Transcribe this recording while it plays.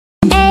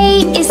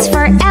A is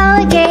for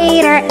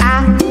alligator,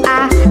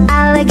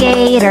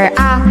 alligator,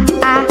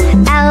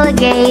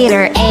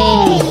 alligator,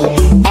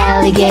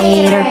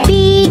 alligator.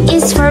 B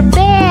is for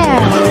bear,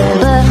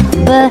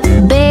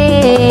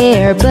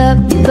 bear,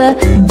 bear,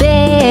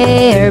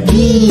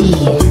 B,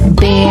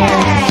 bear.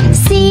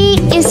 C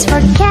is for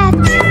cat,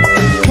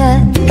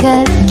 cat,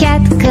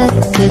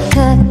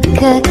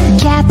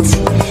 cat,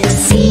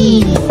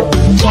 C,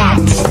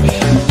 cat.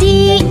 D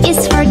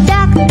is for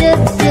duck, duck,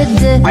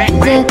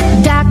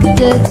 duck,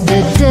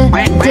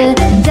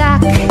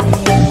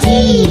 D,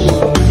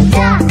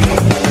 duck.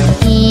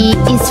 E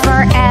is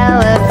for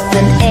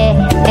elephant,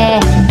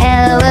 elephant,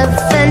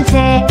 elephant,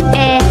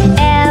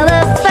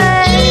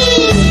 elephant.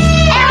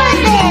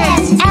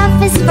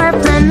 F is for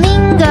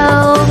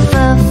flamingo,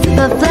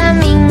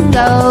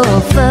 flamingo,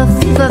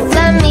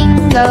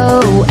 flamingo,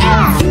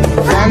 F,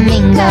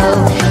 flamingo.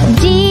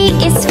 G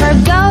is for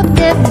goat,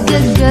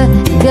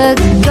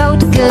 goat,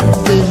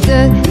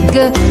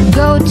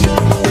 goat,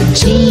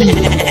 G,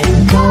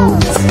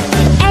 goat.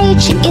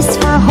 H is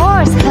for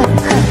horse,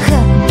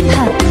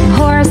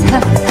 horse,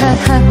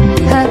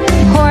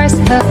 horse,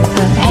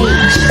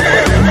 H,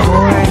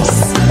 horse.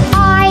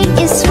 I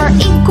is for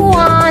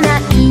iguana,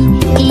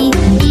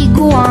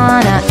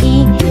 iguana,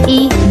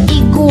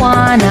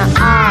 iguana, I,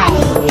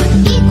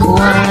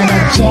 iguana.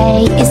 J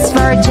is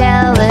for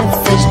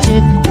jellyfish,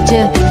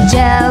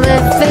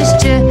 jellyfish,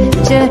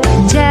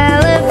 jellyfish,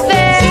 jellyfish.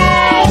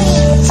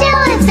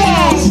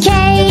 K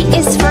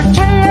is for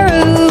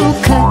kangaroo,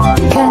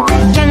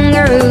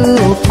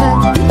 kangaroo,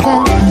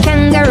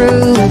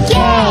 kangaroo, K,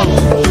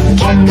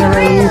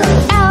 kangaroo.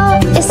 L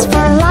is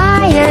for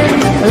lion,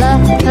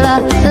 lion,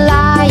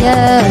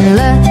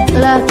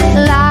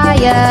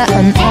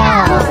 lion,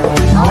 L,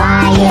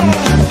 lion.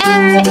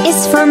 M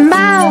is for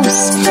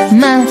mouse,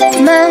 mouse,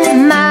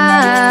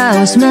 mouse,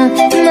 mouse.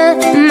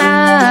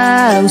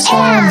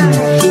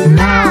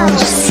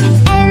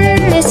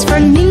 N is for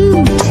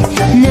newt,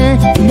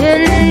 newt,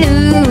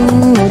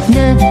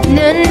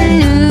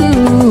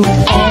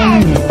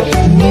 N,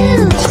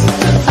 newt.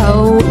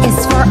 O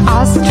is for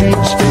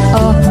ostrich,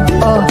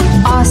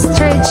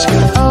 ostrich,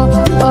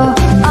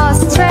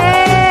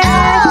 ostrich,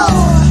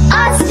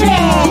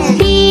 ostrich.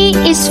 P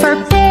is for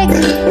pig,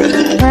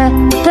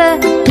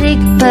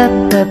 pig,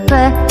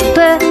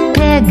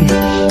 pig,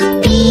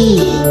 P,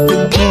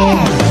 pig.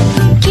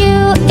 Q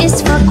is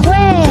for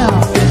quail,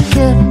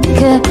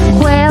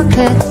 quail,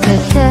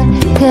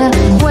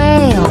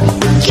 quail,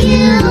 Q,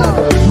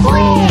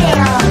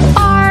 quail.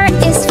 R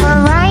is for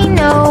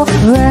rhino,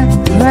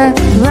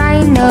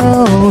 rhino,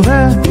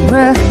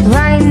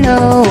 rhino,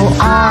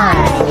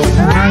 R,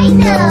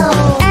 rhino.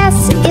 S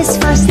is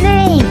for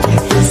snake,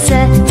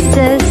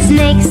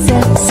 snake,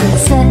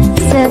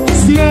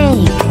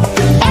 snake,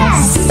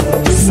 S,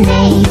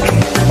 snake.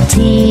 T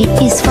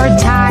is for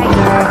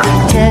tiger,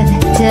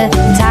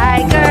 tiger,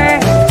 tiger,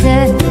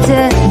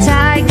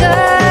 tiger.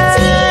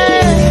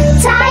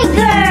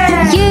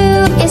 U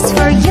is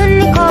for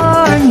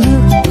unicorn,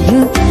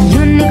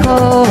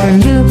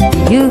 unicorn,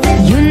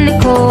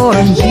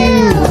 unicorn,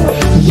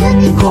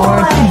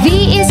 unicorn. V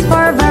is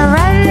for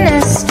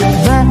varanus,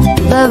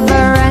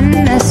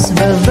 varanus,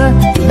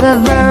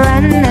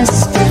 varanus,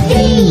 V,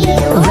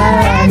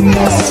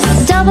 varanus.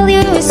 W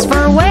is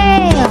for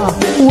whale,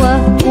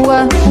 whale,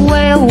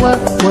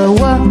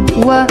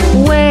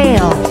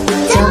 whale,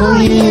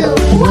 W,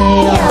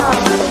 whale.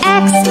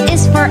 X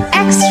is for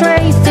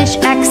X-ray fish,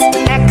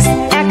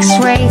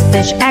 X-ray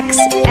fish,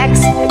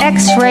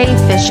 X-ray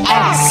fish,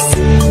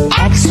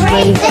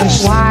 X-ray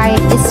fish. Y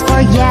is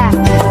for yak,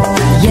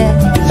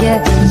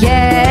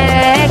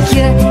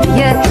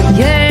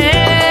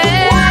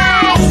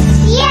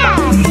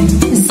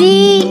 Z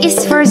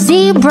is for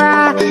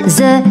zebra,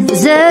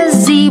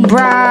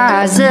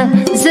 zebra,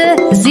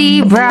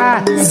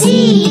 zebra,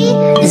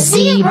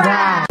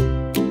 zebra.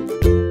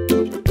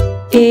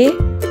 A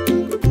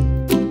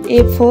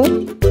for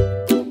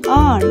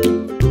ant,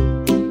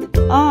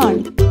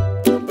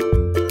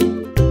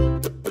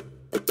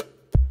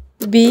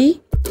 B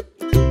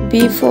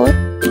for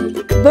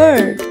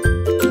bird,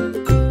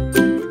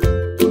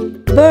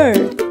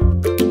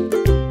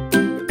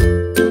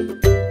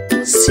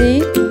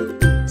 C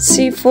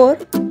for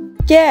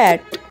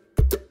cat,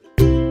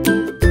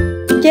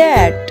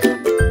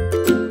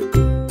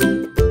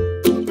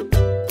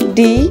 D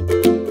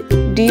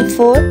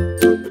for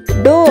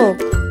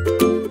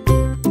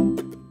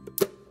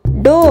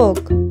dog,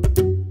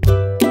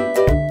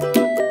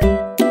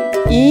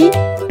 E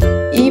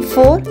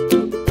for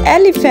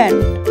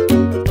elephant,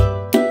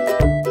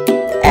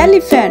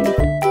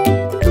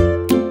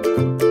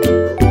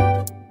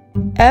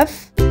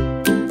 F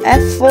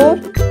for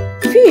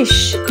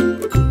fish,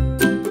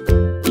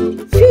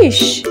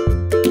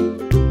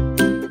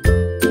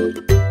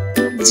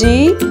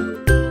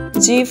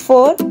 G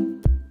for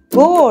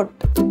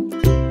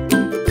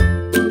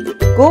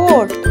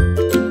goat,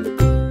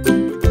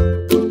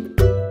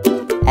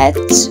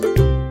 H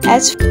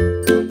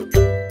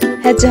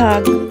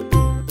hedgehog,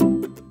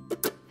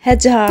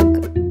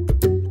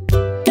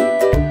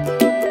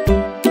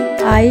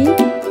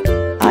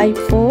 I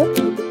for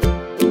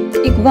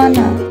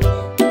iguana.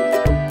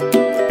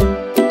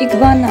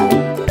 Iguana.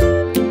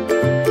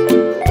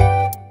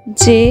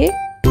 J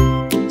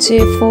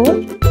for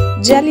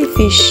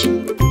jellyfish.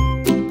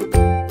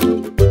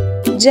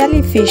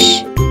 Jellyfish.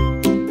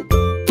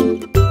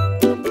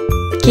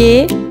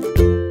 K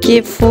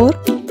for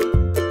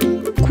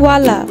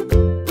koala.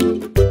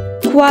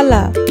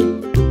 Koala.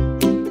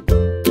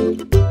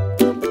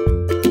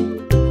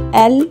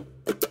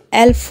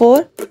 L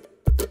for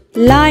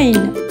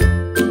line.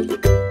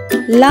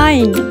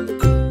 Line.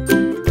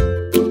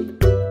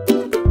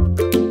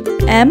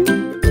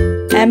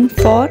 M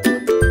for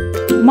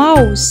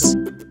mouse.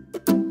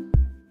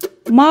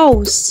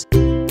 Mouse.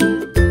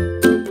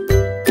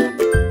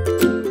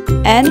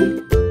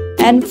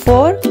 N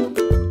for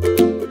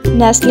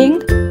nestling.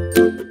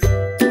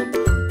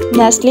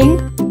 Nestling.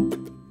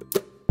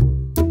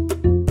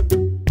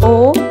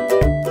 O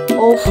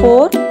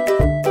for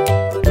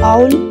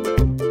owl.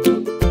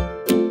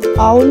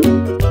 Owl.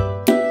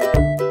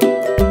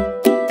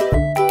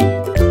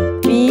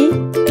 P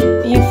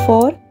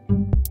for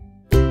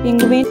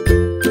penguin.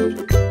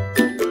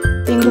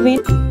 Penguin.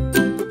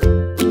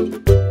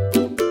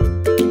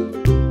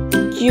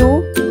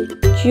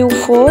 Q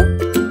for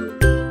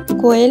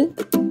quail.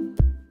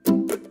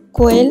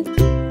 Quail.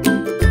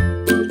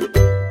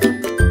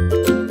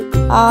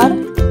 R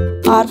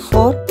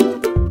for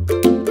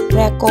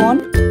raccoon.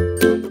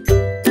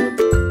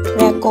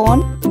 Raccoon.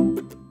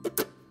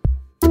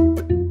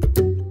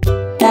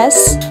 S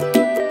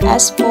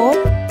for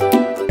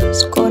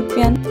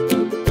scorpion.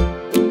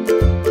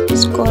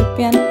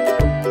 Scorpion.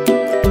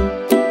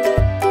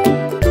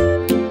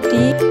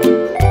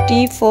 T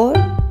for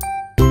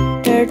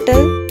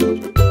turtle.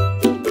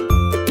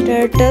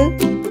 Turtle.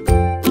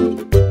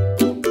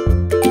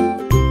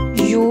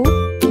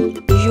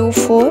 U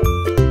for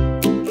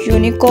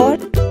unicorn.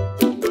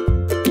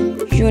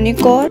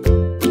 Unicorn.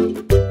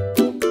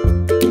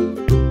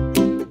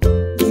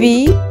 V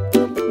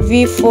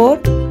for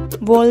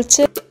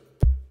vulture.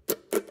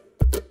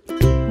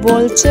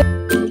 Vulture.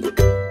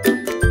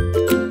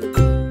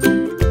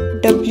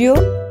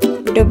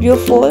 W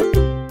for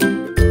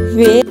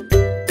whale.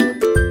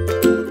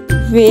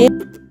 Whale.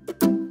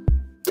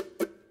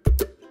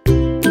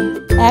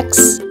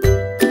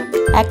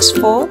 X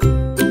for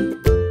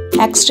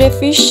X-ray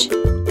fish.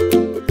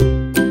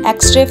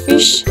 X-ray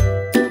fish.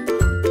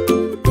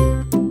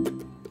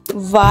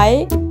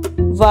 Y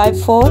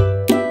for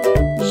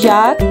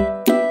yak.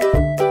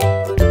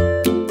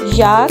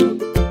 Yak.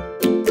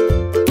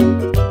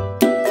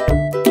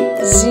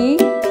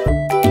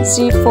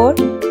 Z for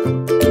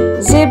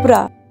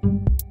zebra.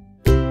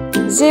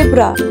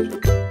 Zebra.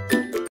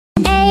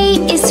 A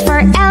is for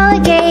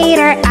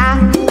alligator.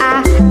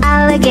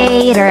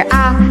 Alligator.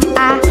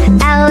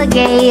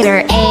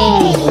 Alligator. A.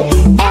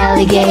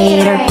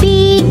 Alligator. B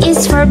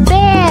is for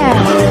bear.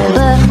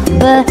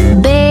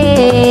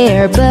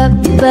 Bear.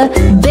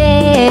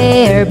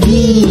 Bear. B.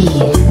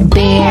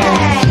 Bear.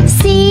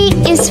 C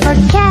is for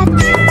cat.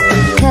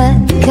 Cat.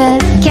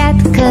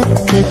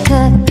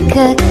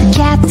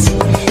 Cat.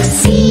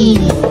 C.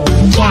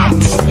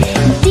 Cat.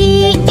 D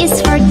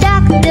is for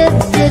duck.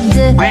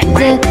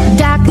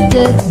 Duck.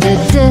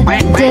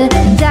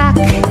 Duck.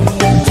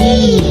 D.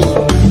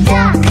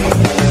 Duck.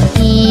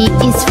 E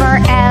is for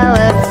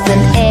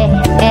elephant.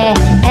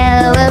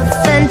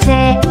 Elephant.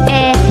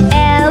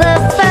 Elephant.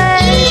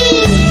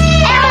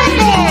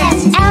 Elephant.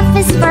 F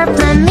is for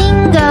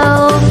flamingo.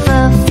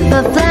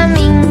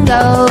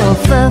 Flamingo.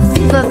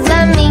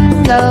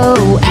 Flamingo.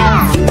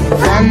 F.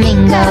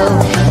 Flamingo.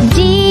 G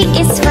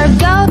is for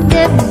goat.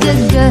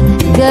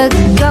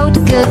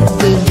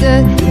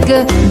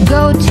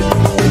 Goat.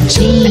 G.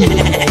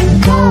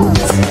 Goat.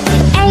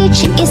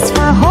 H is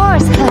for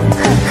horse.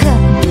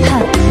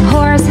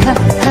 Horse.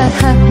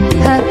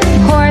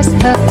 Horse.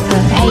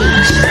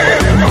 H.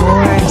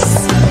 Horse.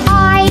 I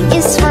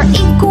is for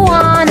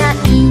iguana.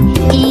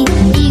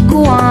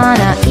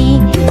 Iguana.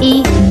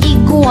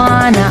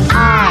 Iguana. I.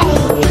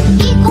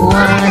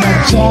 Iguana.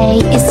 J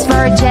is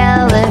for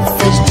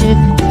jellyfish.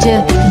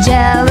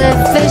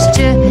 Jellyfish.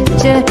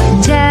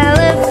 Jellyfish.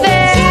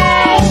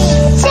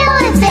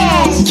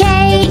 Jellyfish. K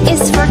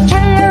is for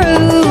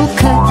kangaroo.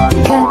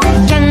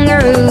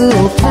 Kangaroo.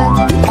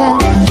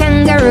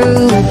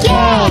 Kangaroo. K.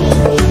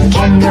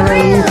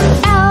 Kangaroo.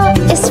 L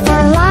is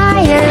for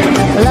lion.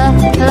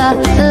 Lion.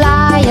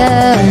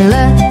 Lion.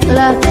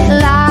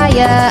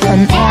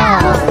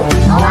 L.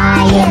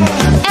 Lion.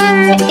 M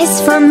is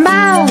for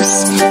mouse.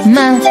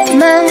 Mouse.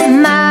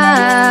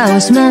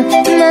 Mouse. M.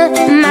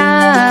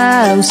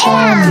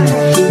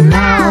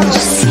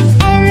 Mouse.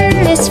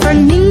 N is for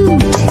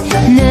newt.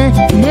 Newt.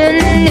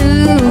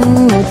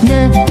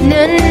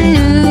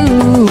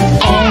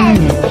 N.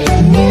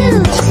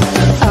 Newt.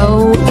 O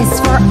is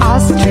for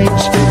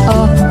ostrich.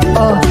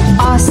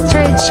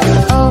 Ostrich.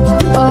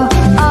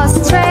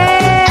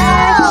 Ostrich.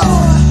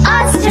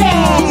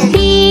 Ostrich. P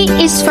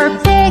is for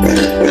pig.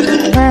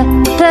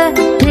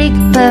 Pig.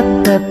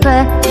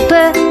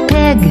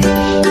 Pig.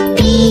 P.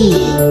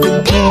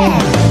 Pig.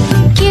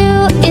 Q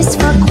is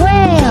for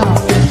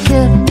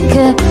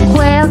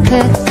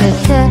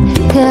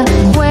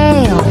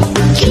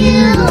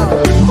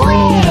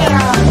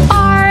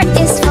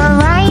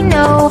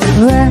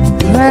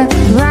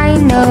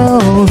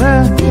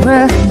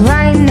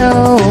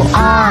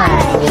R,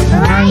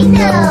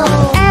 rhino.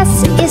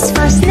 S is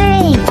for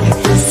snake.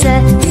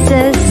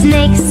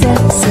 Snake.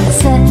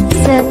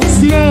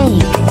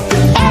 Snake.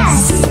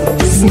 S,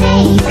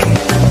 snake.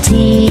 T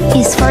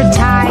is for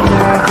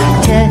tiger.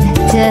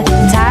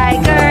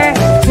 Tiger.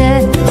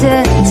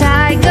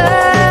 Tiger.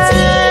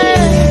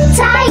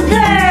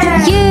 Tiger.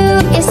 U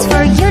is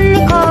for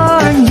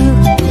unicorn.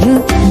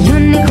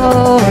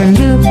 Unicorn.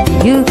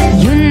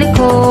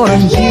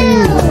 Unicorn.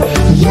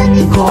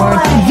 Unicorn.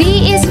 V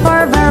is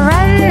for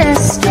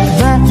Varanus.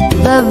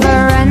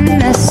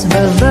 Varanus.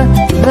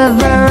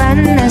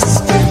 Varanus.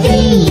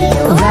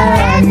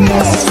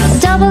 Varanus.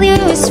 W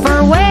is for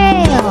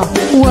whale.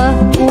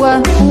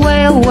 Whale.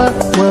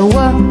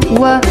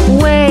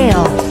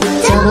 Whale.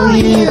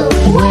 W,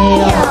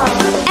 whale.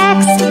 X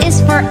is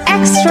for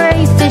X-ray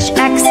fish.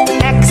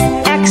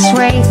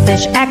 X-ray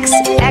fish.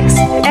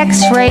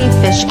 X-ray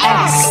fish.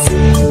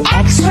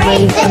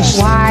 X-ray fish.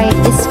 Y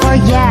is for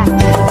yak.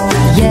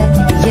 Yak.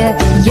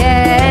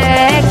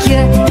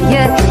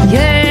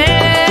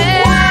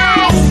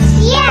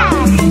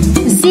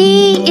 Z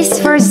is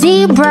for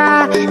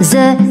zebra.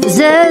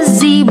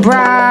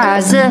 Zebra.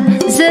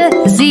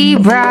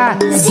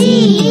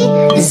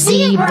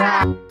 Zebra.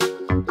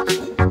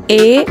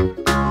 A,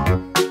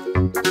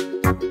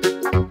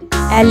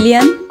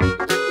 alien.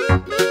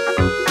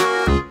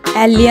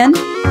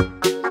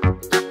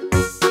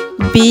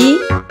 B,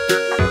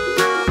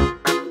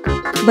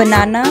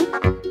 banana.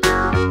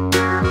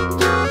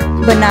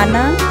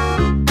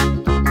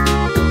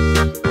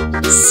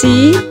 C,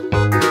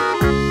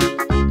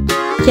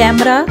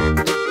 camera.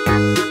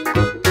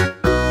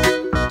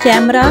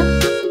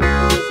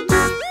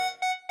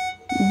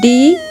 D,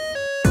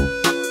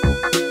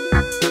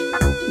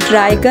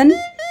 dragon.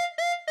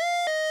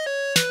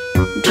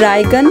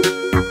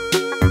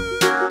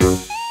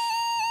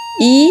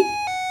 E,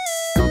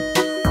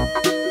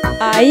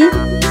 I,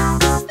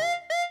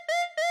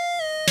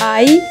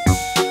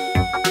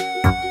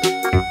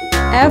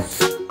 F,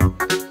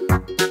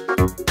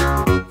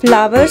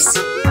 flowers.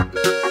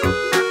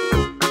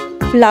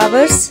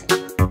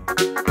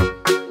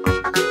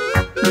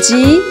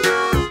 G,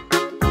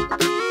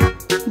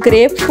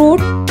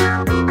 grapefruit.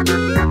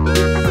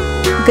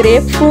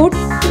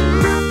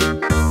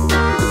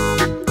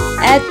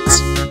 H,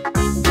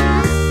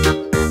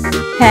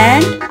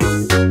 hand.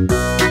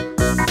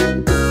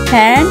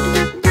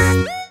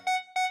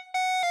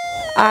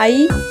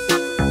 I,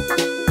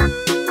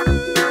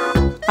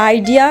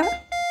 idea.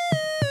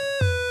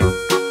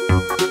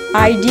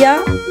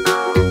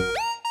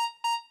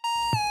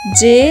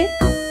 J,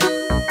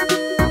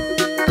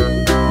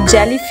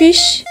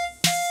 jellyfish.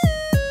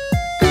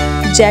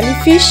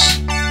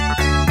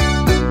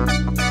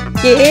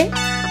 K,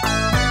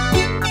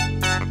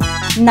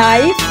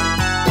 knife.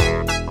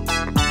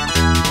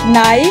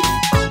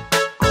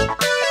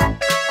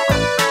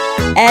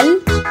 L,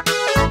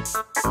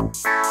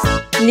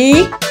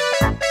 leak.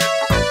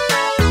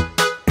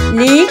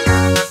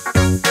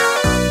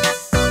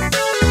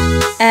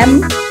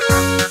 M,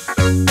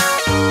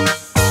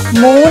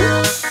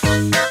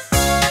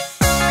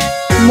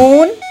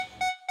 moon.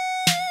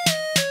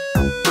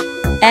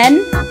 N,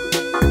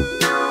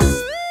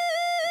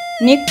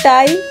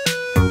 necktie.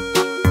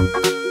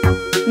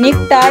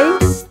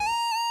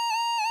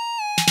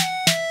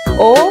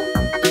 O,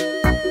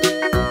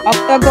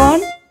 octagon.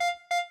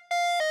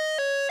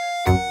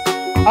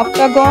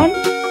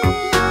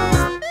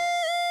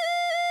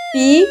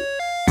 P,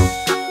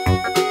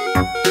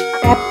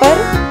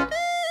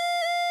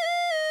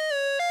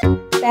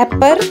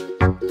 pepper.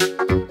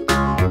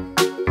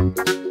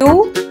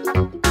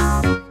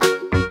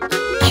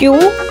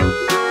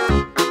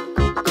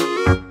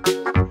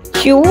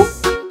 Q,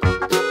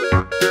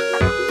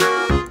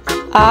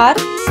 R,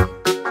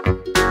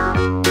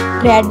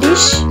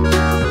 radish.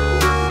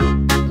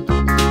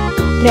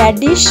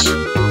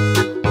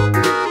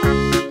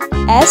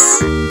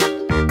 S,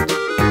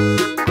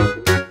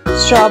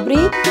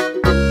 strawberry.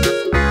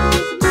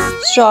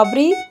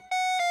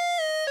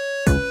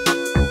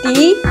 T,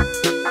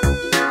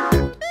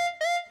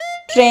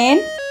 train.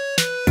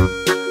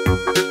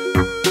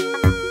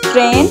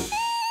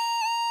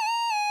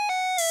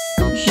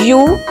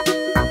 U,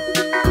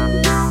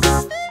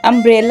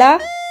 umbrella.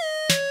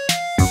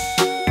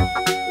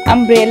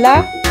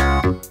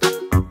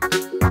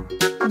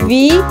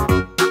 V,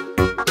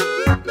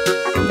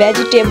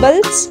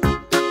 vegetables.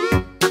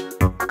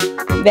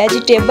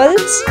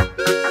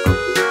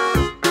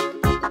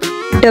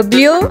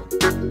 W,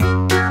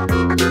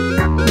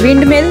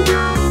 windmill.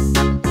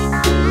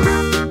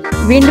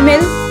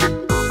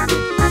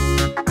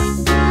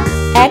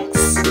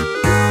 X,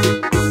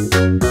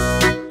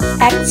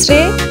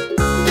 x-ray.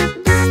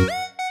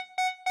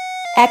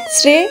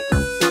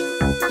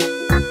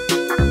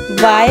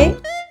 Y,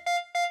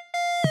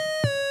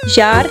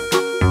 jar.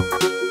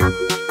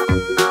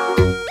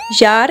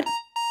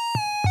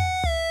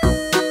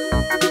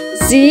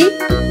 Z,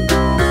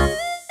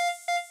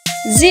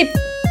 zip.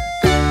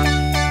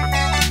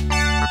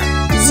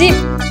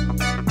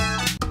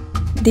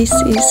 This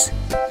is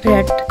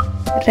red.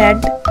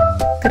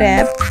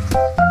 crab,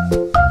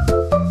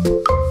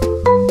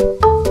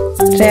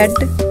 red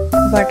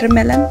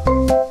watermelon,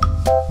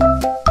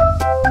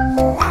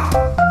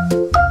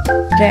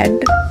 red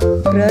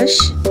brush,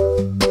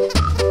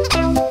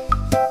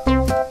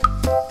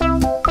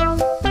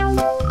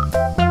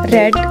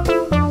 red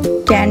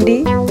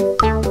candy,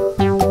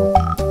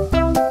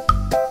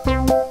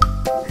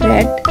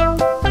 red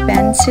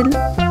pencil,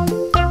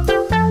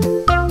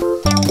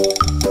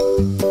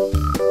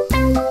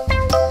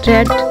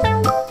 red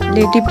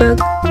ladybug,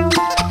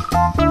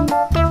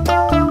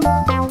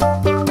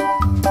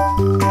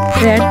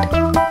 red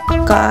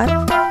car,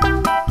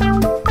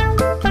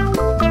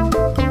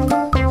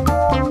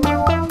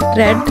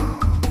 red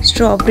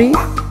strawberry,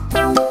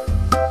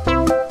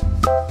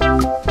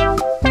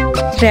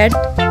 red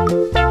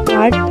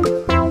heart,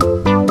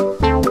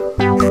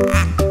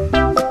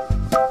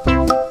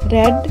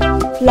 red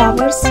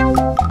flowers,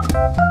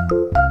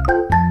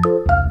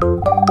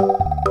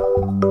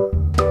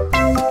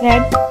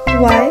 red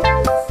toy,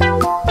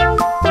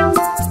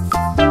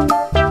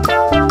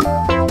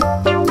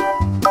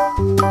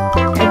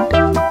 red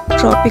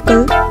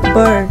tropical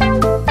bird,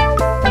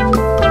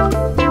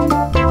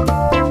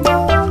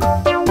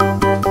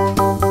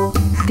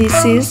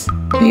 this is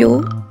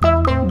blue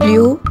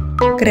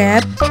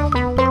crab,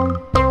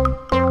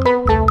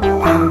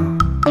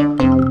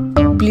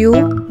 blue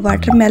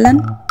watermelon,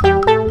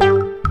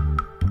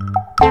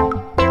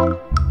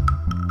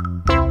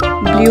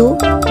 blue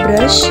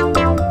brush,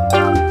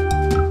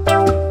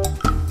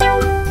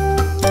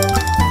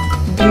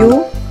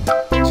 blue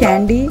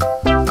candy,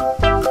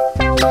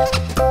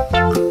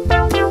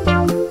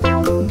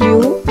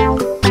 blue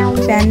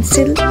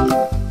pencil,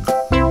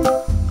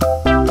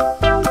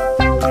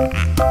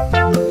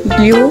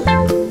 blue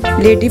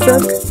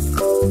ladybug,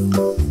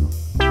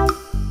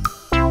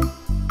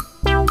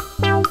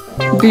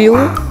 blue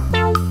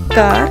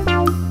car,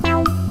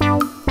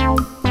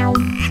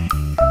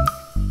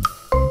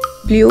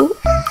 blue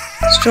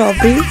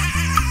strawberry,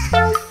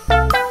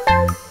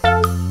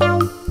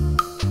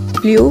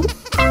 blue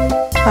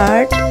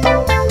heart,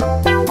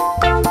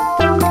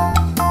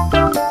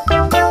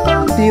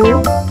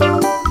 blue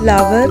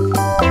flower,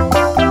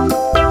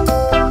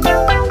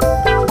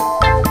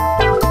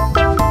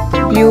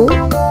 blue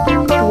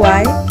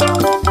toy,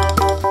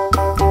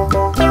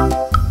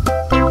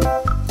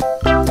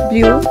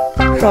 blue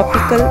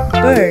tropical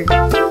bird,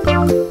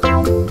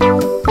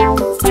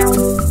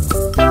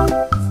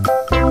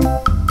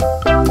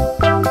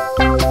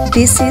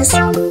 this is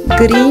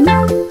green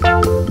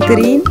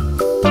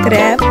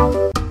crab,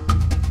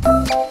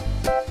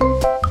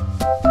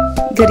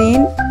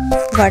 green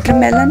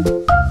watermelon,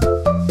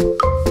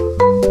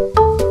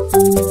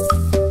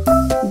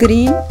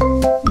 green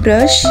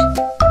brush,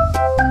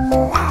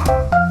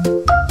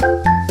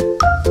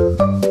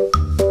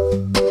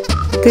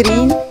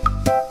 green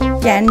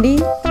candy,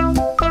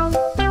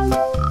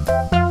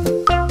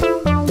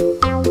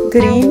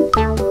 green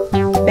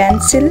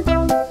pencil,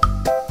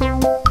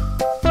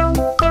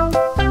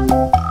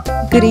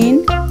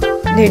 green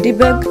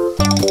ladybug,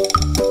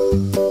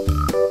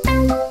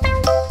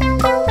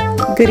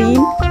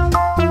 green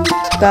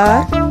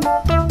car,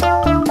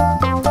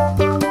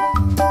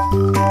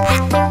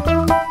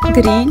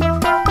 green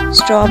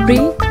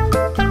strawberry,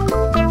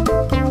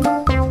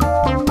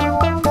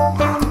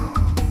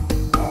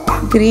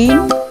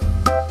 green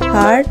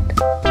heart,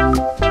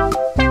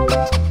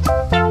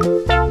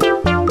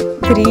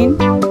 green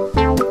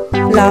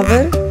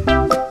flower,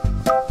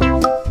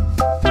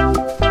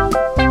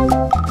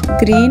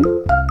 green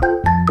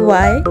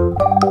toy,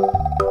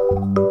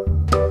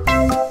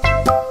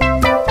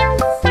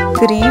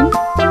 green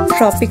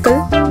tropical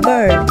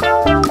bird,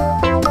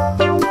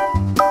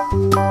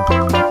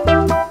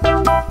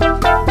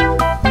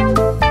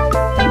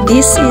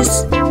 this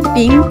is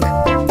pink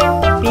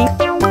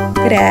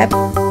crab,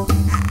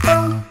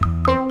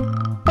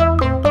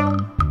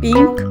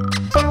 pink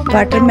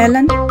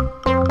watermelon,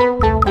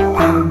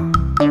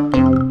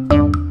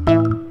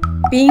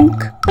 pink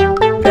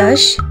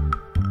brush,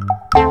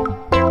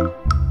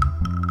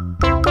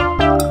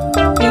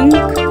 pink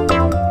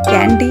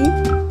candy,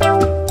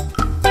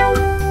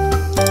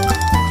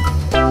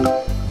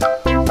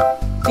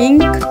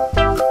 pink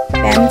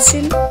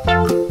pencil,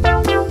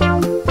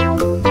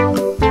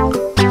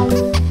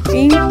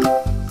 pink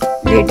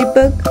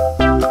ladybug,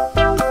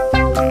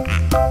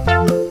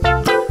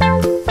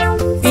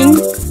 pink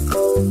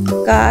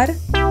car,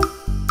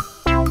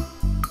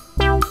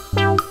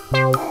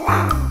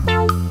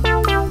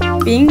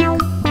 pink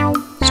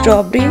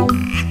strawberry,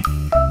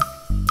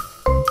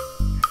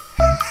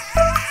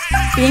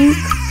 pink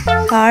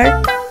heart,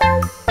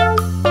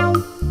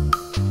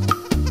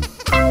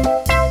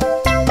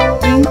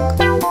 pink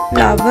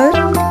flower,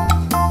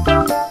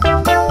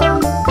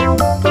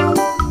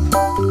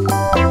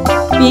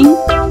 pink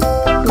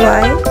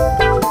toy,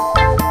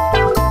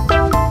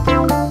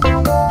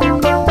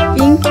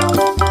 pink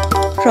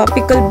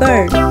tropical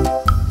bird,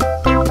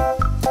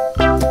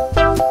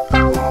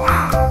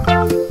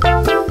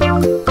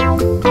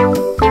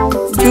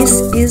 this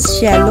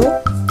is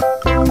yellow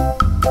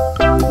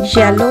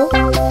yellow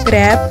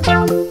crab,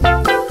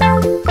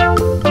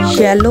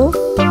 yellow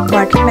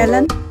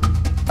watermelon,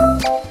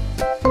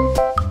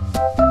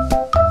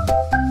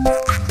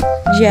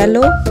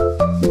 yellow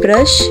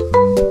brush,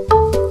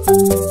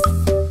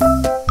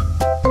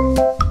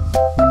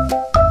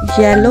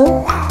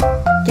 yellow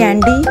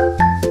candy,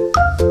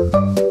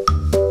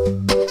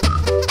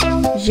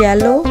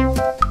 yellow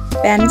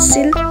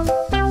pencil,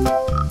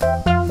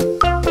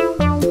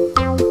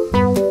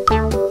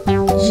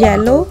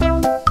 yellow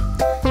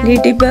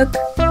ladybug,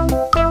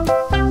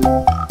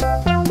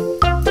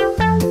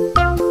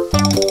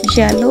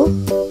 yellow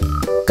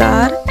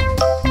car,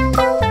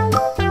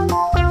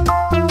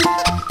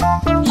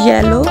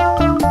 yellow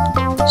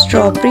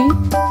strawberry,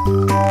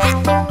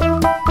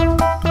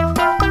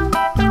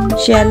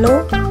 yellow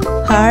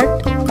heart,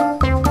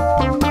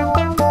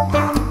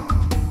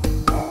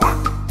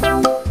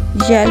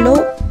 yellow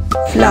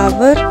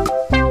flower,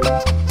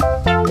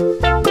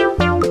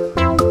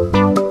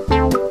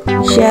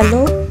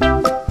 yellow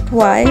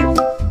toy,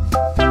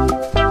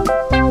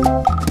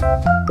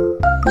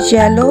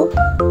 yellow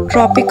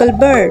tropical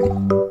bird,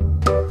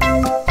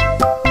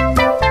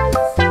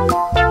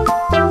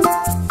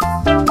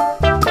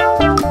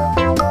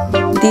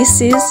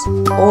 this is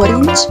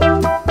orange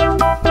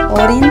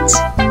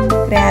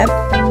crab,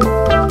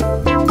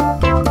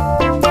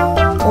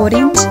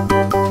 orange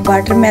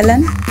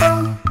watermelon,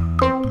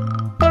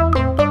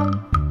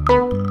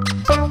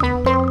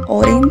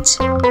 orange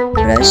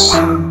brush,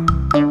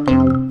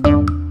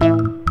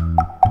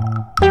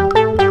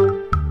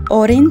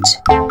 orange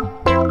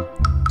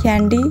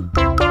candy,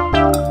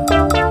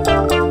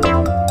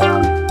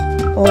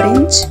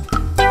 orange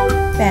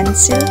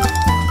pencil,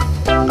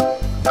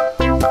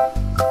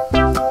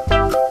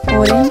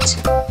 orange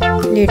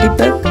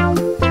ladybug,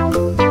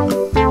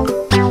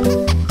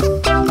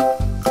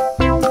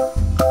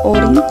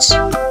 orange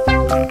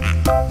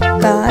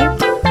car,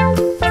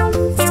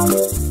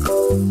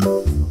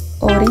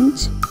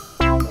 orange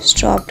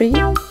strawberry,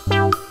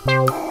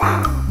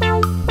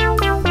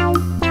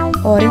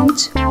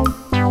 orange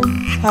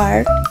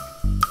heart,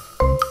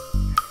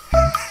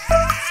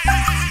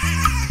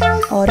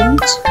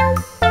 orange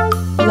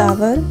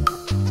flower,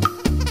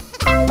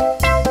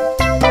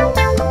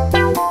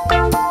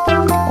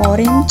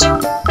 orange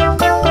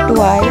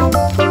toy,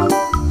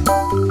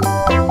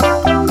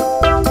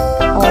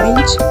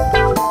 orange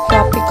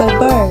tropical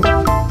bird,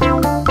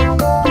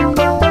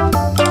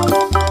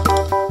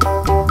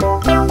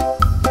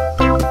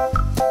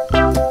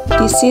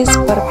 this is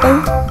purple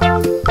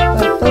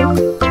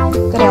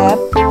crab,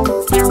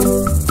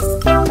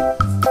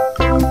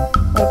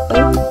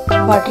 purple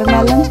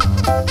watermelon,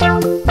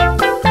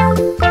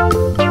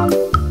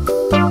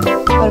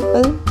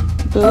 purple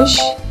bush,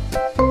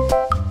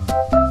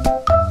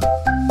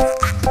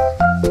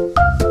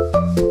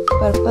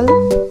 purple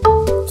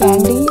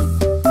candy,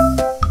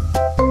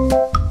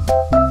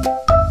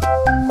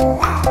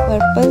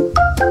 purple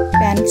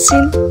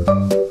pencil,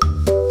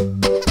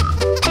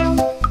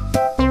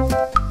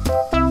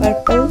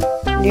 purple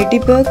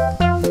ladybug,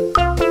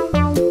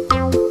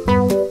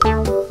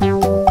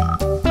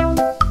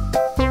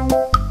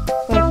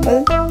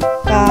 purple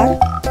car,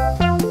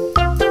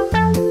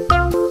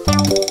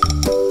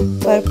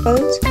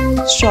 purple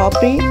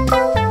strawberry,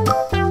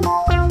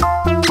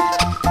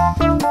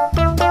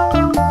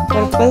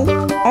 purple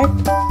heart,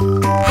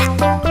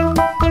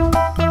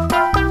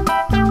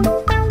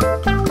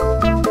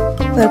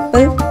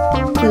 purple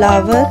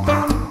flower,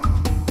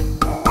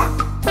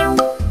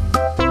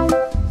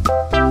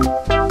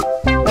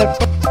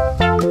 purple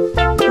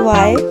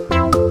toy,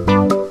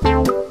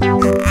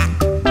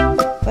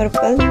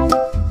 purple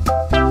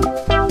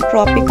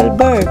tropical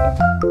bird,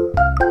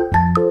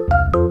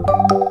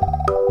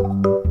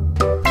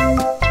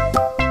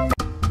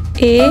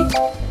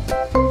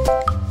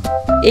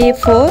 A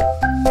for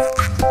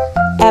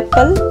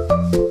apple,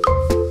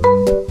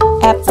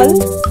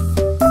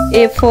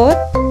 A for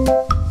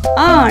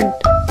aunt,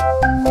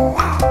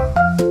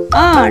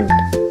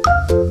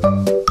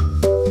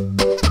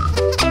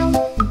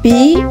 B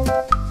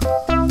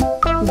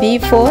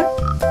for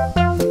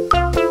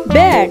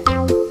bed,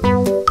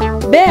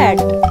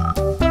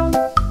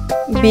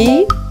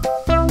 B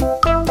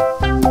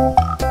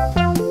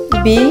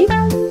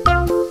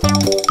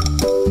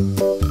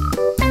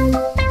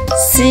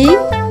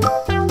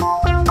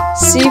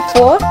C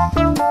for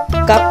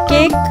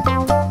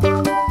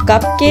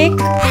cupcake,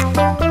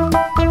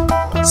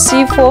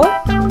 C for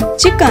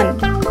chicken,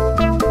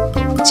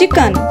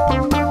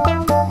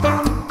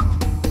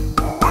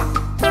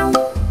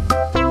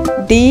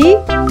 D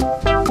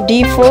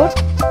for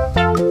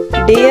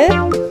deer,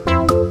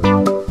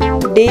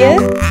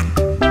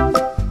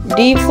 D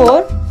for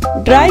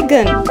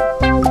dragon,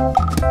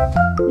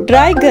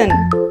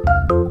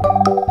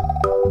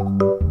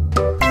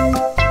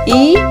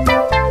 E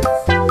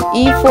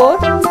for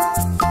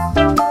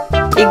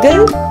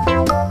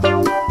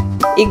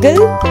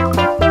eagle,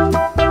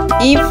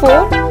 E for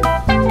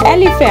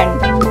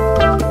elephant,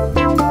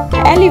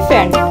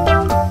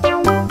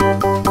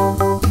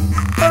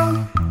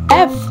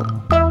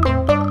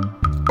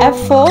 F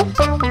for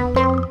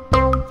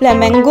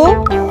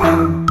flamingo,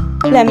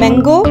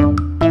 flamingo.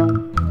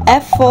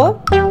 F for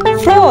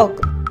frog,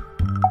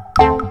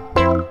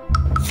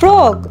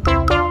 frog.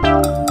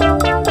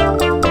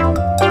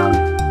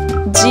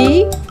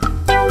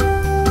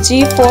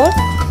 G for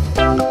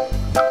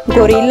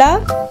gorilla,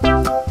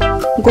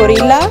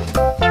 gorilla.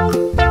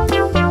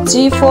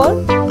 G for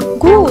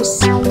goose,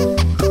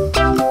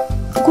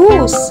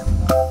 goose.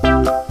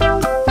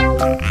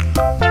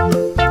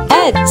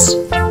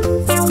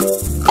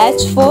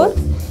 H for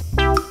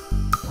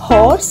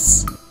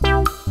horse,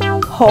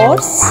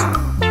 horse.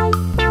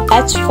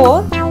 H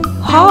for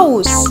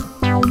house,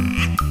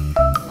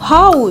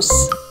 house.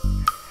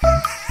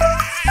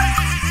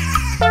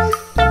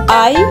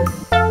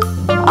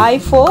 I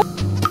for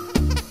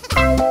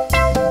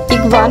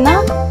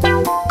iguana,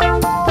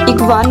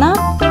 iguana.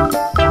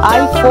 I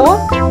for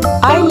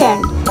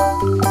island,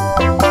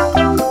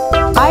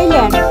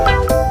 island.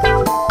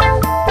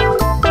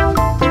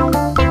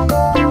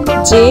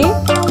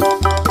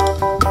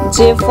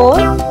 J for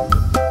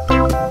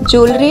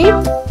jewelry,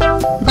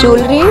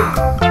 jewelry.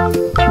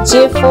 J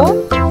for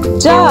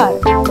jar,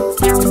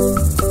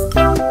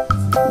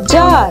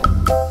 jar.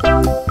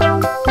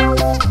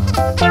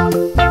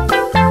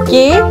 K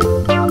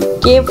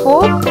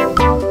for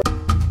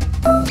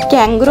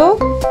kangaroo,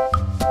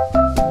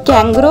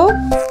 kangaroo.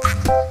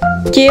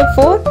 K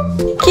for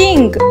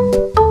king,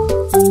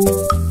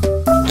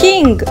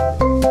 king.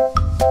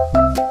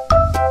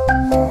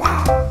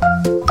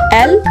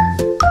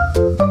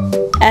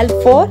 L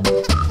for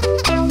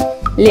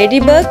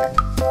ladybug,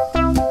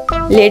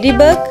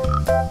 ladybug.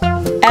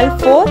 L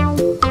for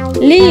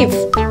leaf,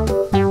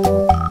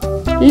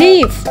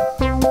 leaf.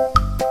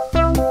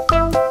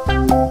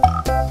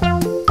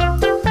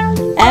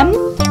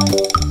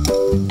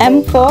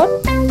 M for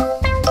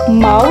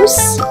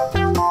mouse,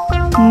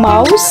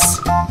 mouse.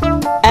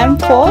 M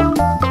for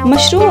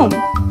mushroom,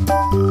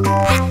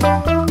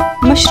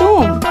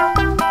 mushroom.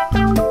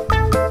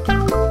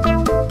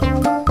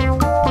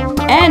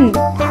 N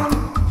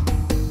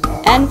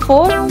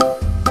for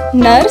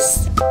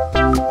nurse,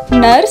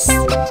 nurse.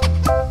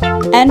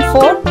 N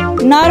for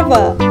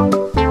narva,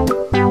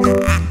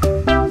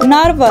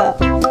 narva.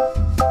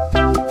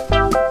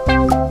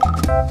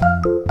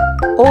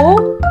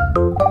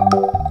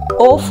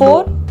 O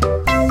for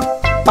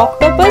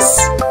octopus,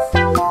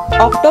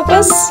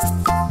 octopus.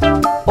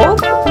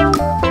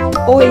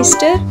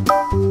 Oyster,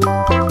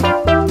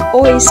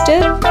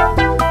 oyster.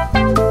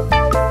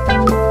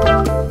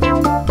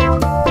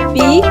 P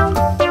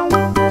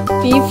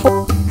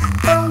for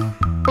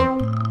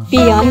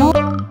piano,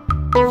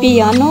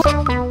 piano.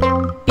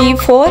 P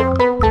for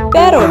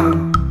parrot,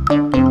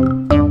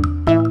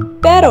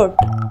 parrot.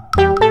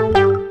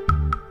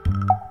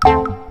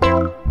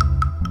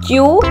 Q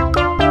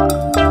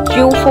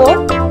for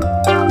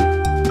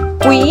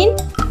queen,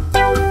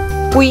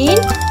 queen.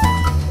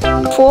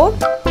 For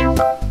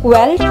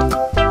quilt,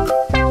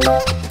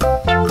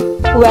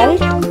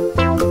 quilt.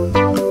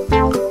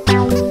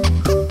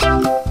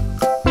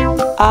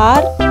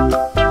 R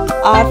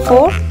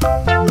for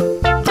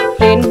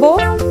rainbow,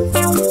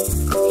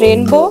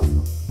 rainbow.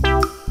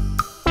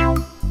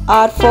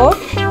 R for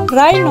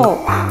rhino,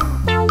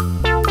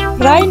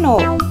 rhino.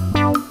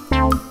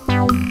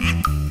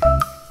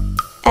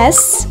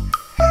 S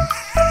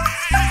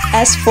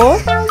for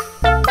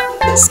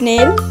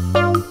snail,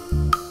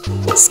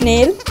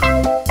 snail.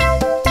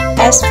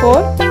 S for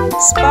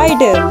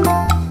spider,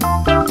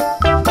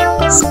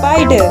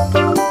 spider.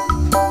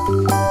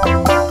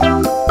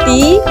 T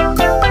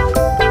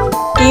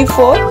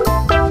for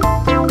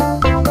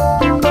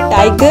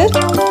tiger,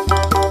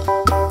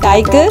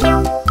 tiger.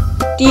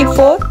 T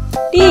for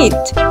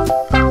teeth,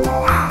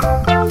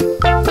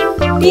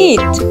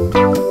 teeth.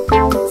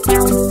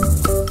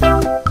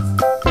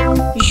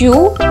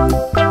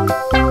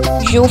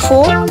 U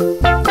for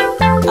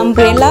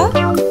umbrella,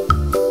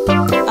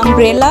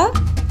 umbrella.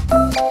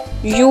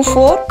 U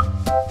for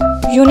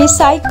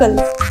unicycle,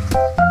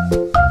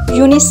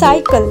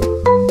 unicycle.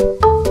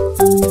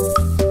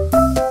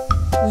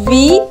 V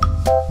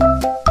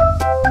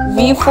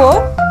for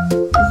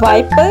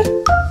viper,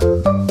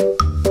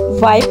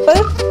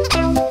 viper.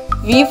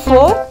 V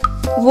for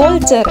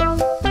vulture,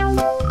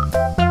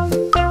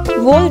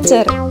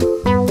 vulture.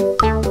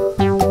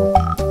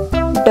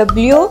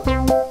 W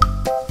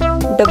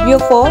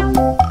for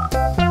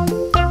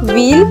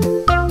wheel,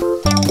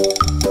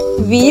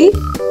 wheel.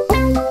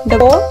 W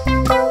for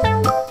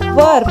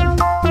worm,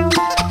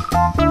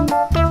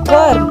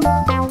 worm.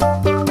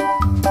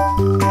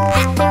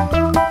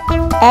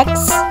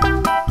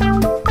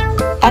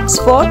 X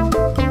for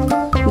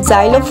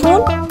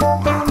xylophone,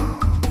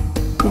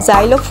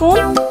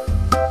 xylophone.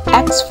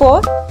 X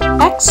for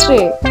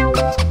X-ray,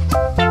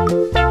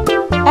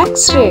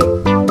 X-ray.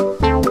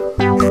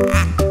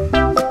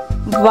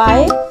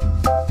 Y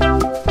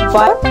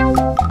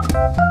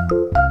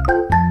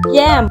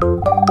yam,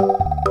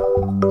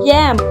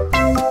 yam.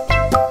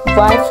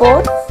 Y for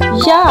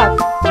yak,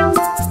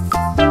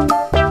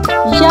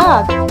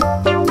 yak.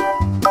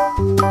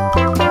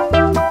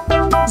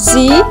 Z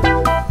Z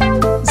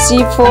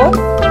for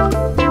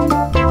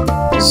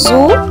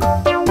zoo,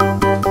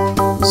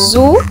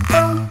 zoo.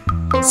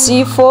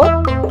 Z for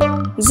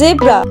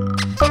zebra,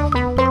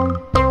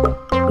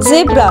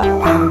 zebra.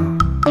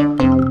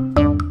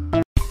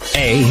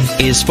 A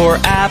is for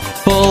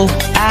apple,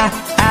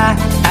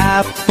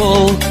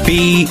 apple.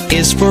 B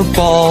is for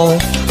ball,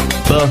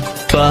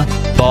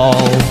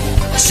 ball.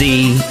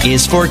 C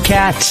is for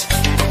cat,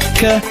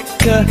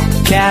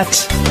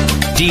 cat.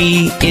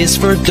 D is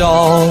for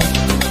doll,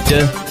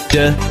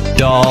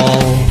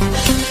 doll.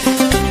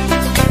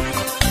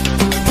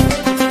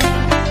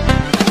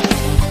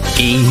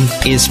 E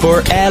is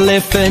for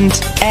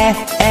elephant,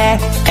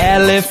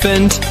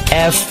 elephant.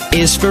 F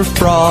is for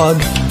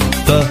frog,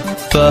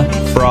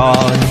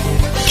 frog.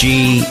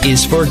 G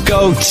is for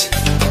goat,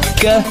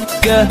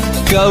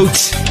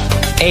 goat.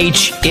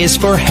 H is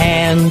for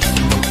hand,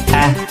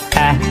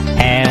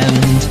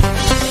 hand.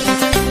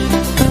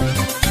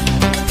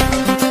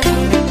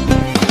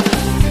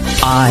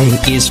 I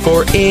is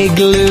for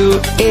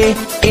igloo,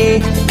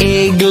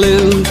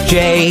 igloo.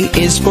 J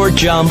is for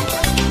jump,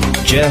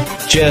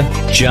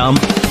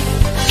 jump.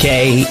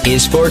 K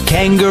is for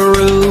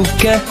kangaroo,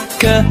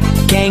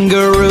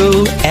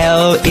 kangaroo.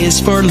 L is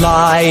for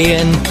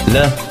lion,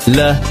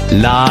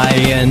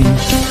 lion.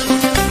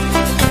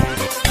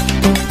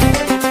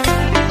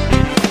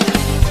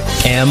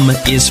 M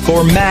is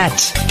for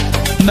mat,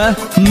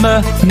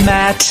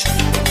 mat.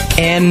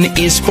 N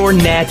is for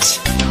net,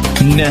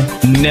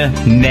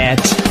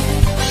 net.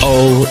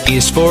 O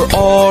is for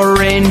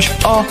orange,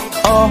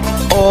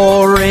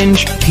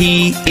 orange.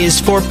 P is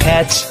for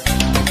pet,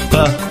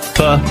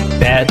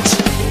 pet.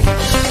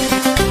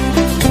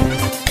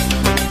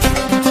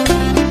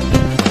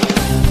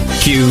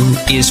 Q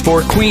is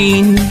for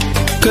queen,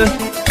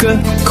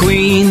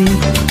 queen.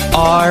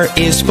 R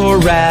is for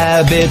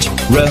rabbit,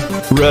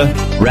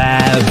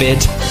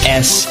 rabbit.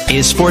 S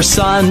is for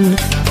sun,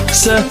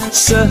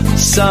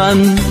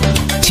 sun.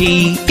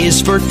 T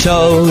is for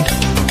toad,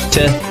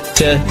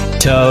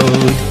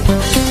 toad.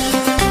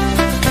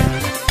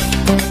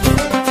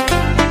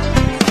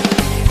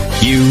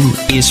 U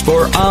is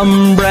for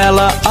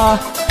umbrella,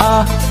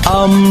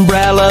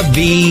 umbrella.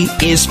 V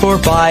is for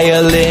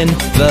violin,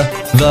 the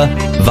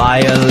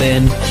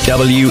violin.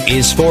 W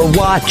is for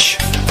watch,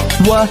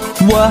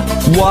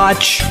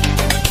 watch.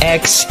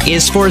 X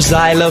is for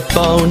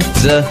xylophone,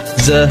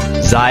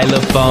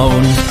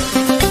 xylophone.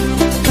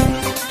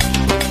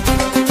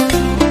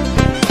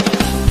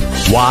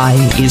 Y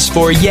is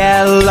for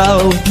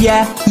yellow,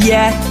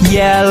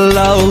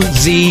 yellow.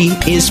 Z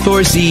is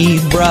for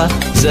zebra,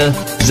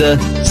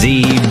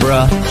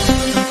 zebra.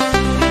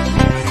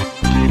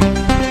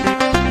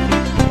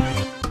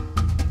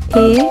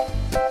 A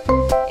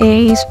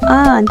is for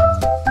ant.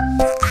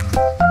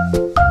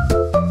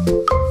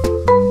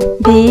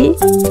 B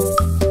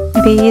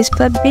is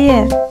for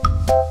bear.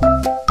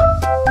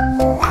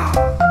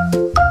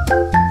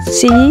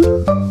 C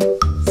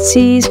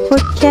is for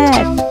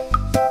cat.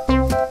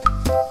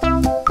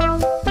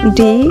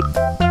 D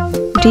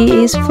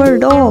is for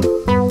dog.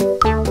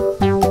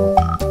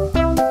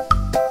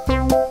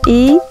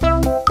 E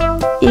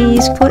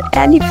is for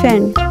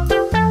elephant.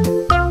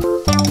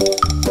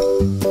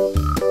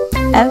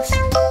 F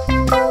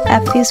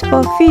is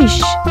for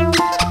fish.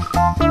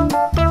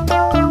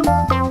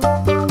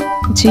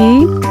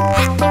 G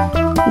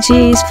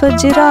is for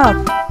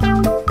giraffe.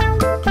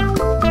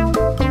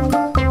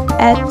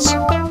 H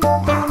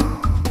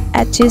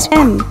is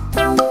hen.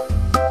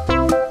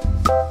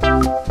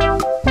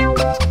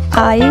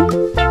 I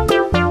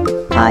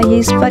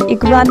is for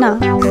iguana.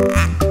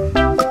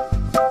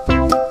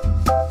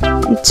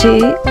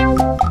 J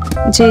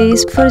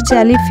is for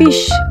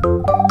jellyfish.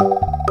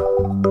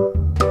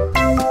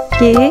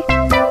 K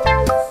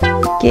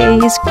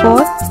is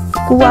for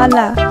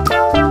koala.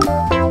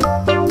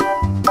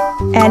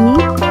 L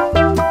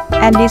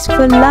is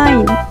for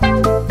lion.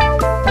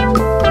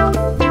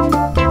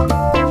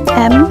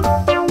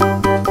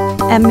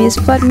 M is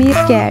for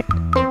meerkat.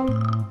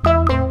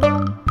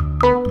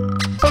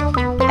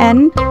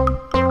 N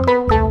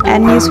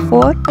is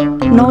for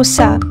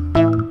nosa.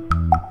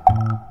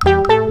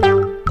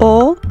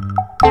 O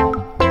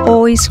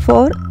is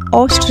for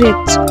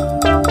ostrich.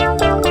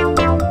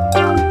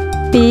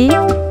 P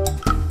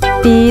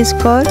is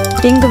for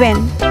penguin.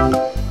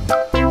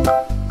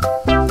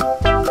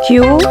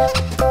 Q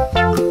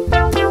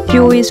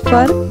is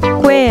for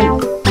quail.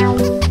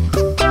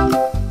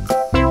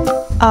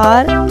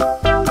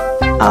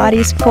 R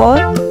is for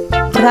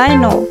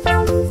rhino.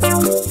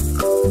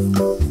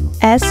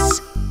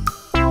 S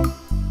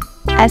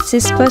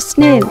is for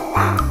snail.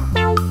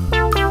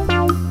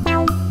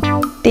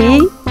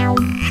 T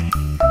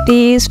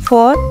is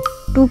for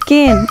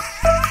toucan.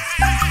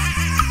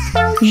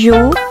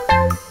 U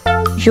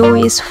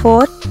is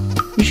for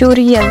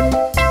uriel.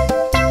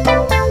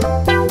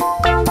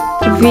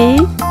 V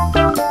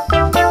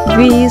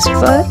is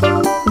for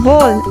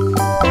wall.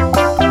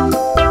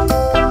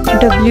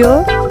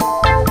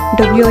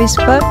 W is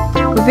for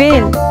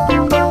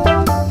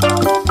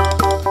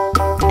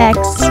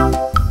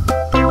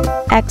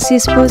X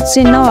is for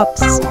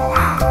Xenox.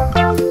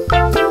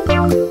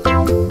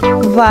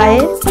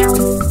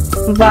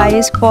 Y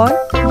is for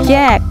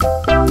yak.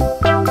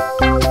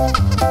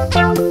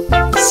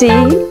 Z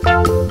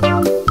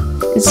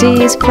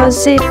is for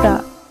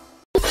zebra.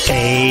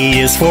 A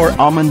is for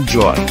almond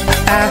joy.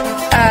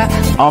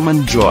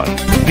 Almond joy.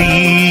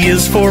 B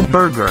is for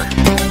burger.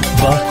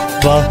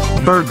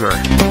 Burger.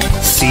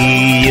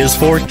 C is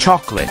for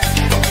chocolate.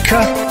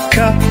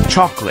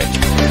 Chocolate.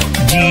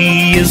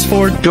 D is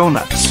for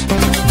donuts.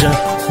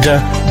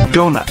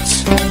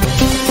 Donuts.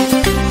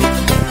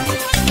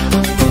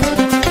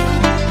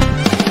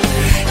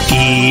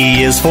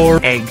 E is for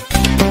egg.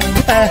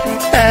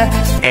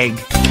 Egg.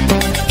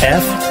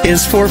 F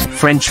is for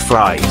French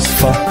fries.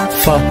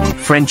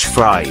 French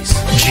fries.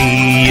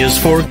 G is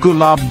for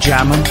gulab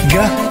jamun.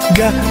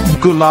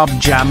 Gulab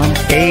jamun.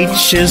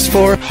 H is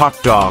for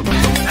hot dog.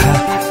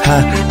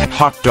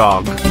 Hot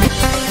dog.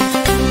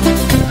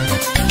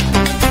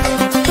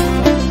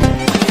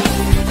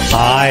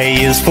 I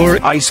is for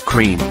ice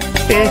cream.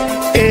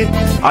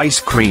 Ice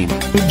cream.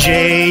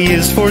 J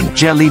is for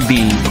jelly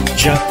bean.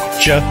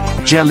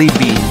 Jelly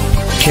bean.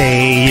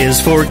 K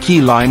is for key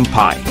lime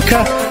pie.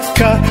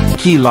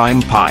 Key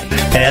lime pie.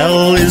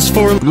 L is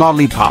for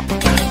lollipop.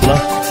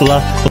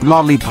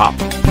 Lollipop.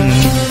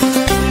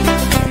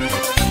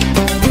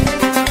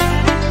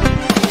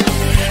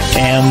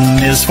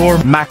 M is for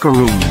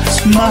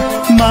macaroons.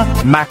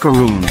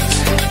 Macaroons.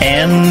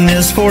 N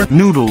is for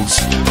noodles.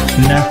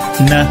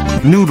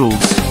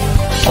 Noodles.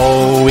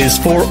 O is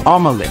for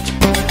omelette.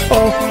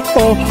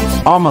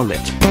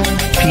 Omelette.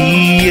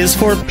 P is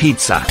for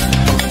pizza.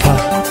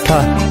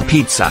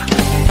 Pizza.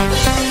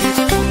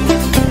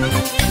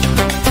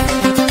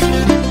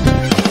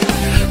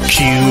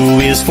 Q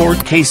is for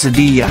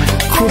quesadilla.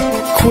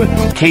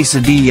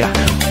 Quesadilla.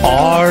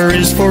 R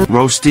is for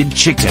roasted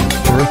chicken.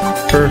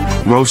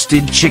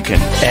 Roasted chicken.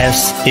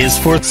 S is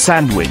for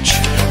sandwich.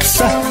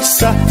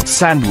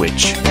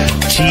 Sandwich.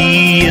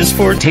 T is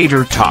for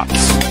tater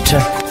tots.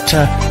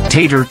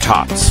 Tater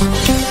tots.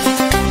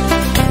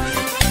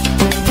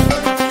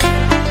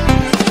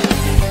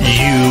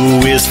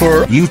 U is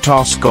for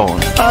Utah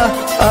scone.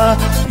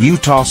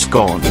 Utah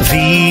scone.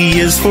 V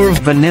is for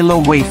vanilla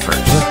wafers.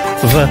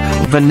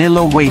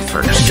 Vanilla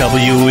wafers.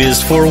 W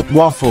is for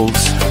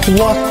waffles.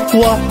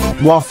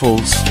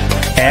 Waffles.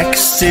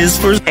 X is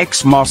for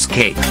Xmas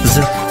cake.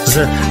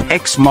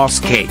 Xmas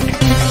cake.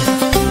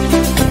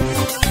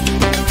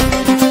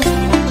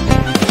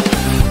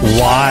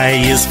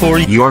 Y is for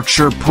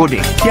Yorkshire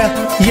pudding.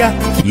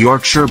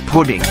 Yorkshire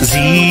pudding.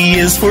 Z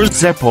is for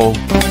Zeppo.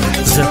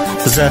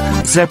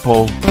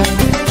 Zeppo.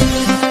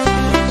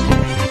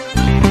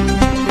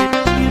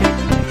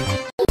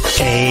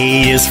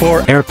 A is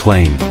for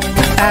airplane.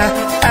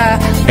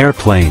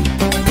 Airplane.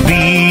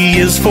 B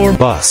is for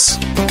bus.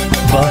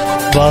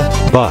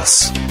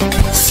 Bus.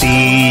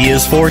 C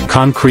is for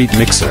concrete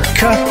mixer.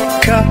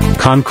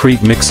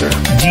 Concrete mixer.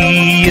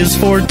 D is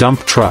for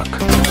dump truck.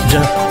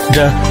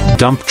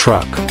 Dump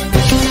truck.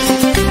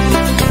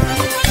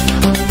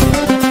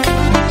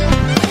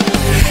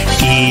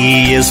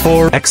 E is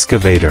for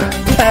excavator.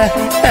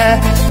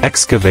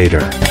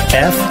 Excavator.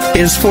 F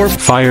is for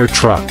fire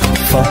truck.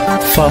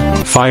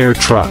 Fire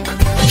truck.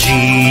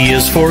 G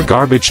is for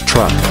garbage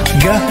truck.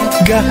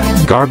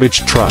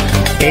 Garbage truck.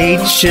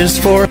 H is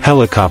for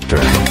helicopter.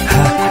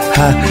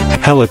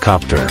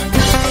 Helicopter.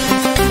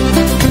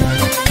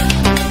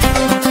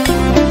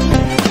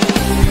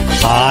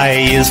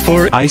 I is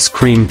for ice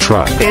cream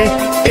truck.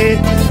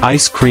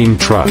 Ice cream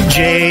truck.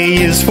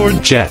 J is for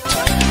jet.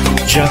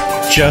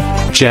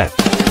 Jet.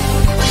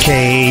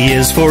 K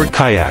is for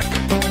kayak.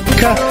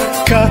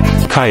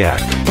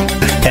 Kayak.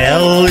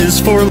 L is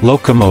for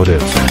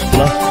locomotive.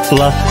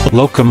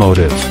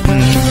 Locomotive.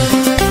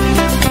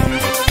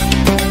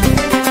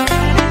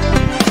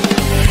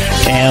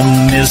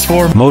 M is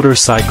for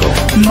motorcycle.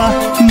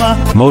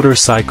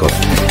 Motorcycle.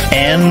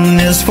 N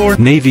is for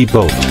navy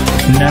boat.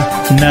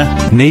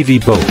 Navy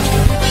boat.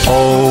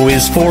 O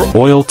is for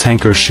oil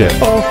tanker ship.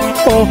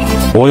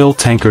 Oil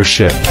tanker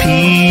ship.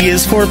 P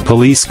is for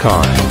police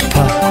car.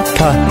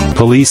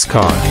 Police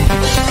car.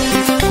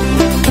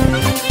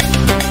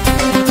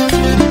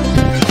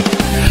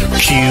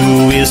 Q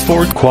is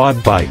for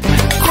quad bike.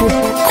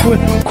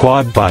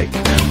 Quad bike.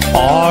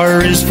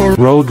 R is for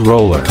road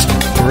roller.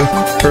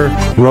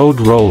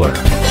 Road roller.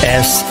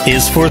 S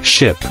is for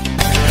ship.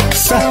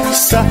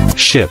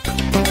 Ship.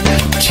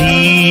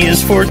 T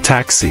is for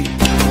taxi.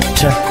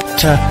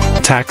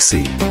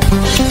 Taxi.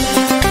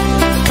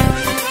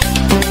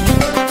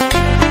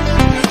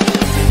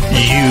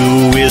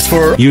 U is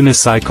for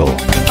unicycle.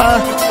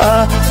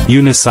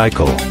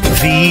 Unicycle.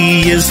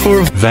 V is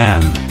for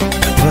van.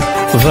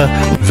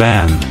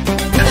 Van.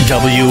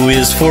 W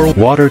is for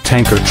water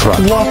tanker truck.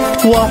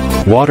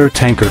 Water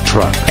tanker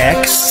truck.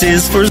 X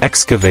is for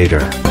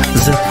excavator.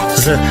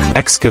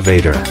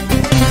 Excavator.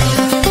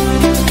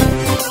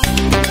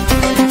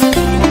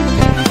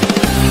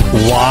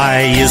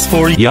 Y is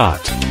for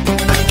yacht.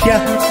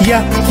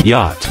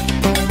 Yacht.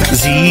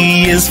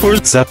 Z is for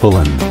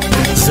zeppelin.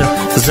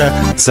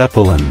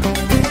 Zeppelin.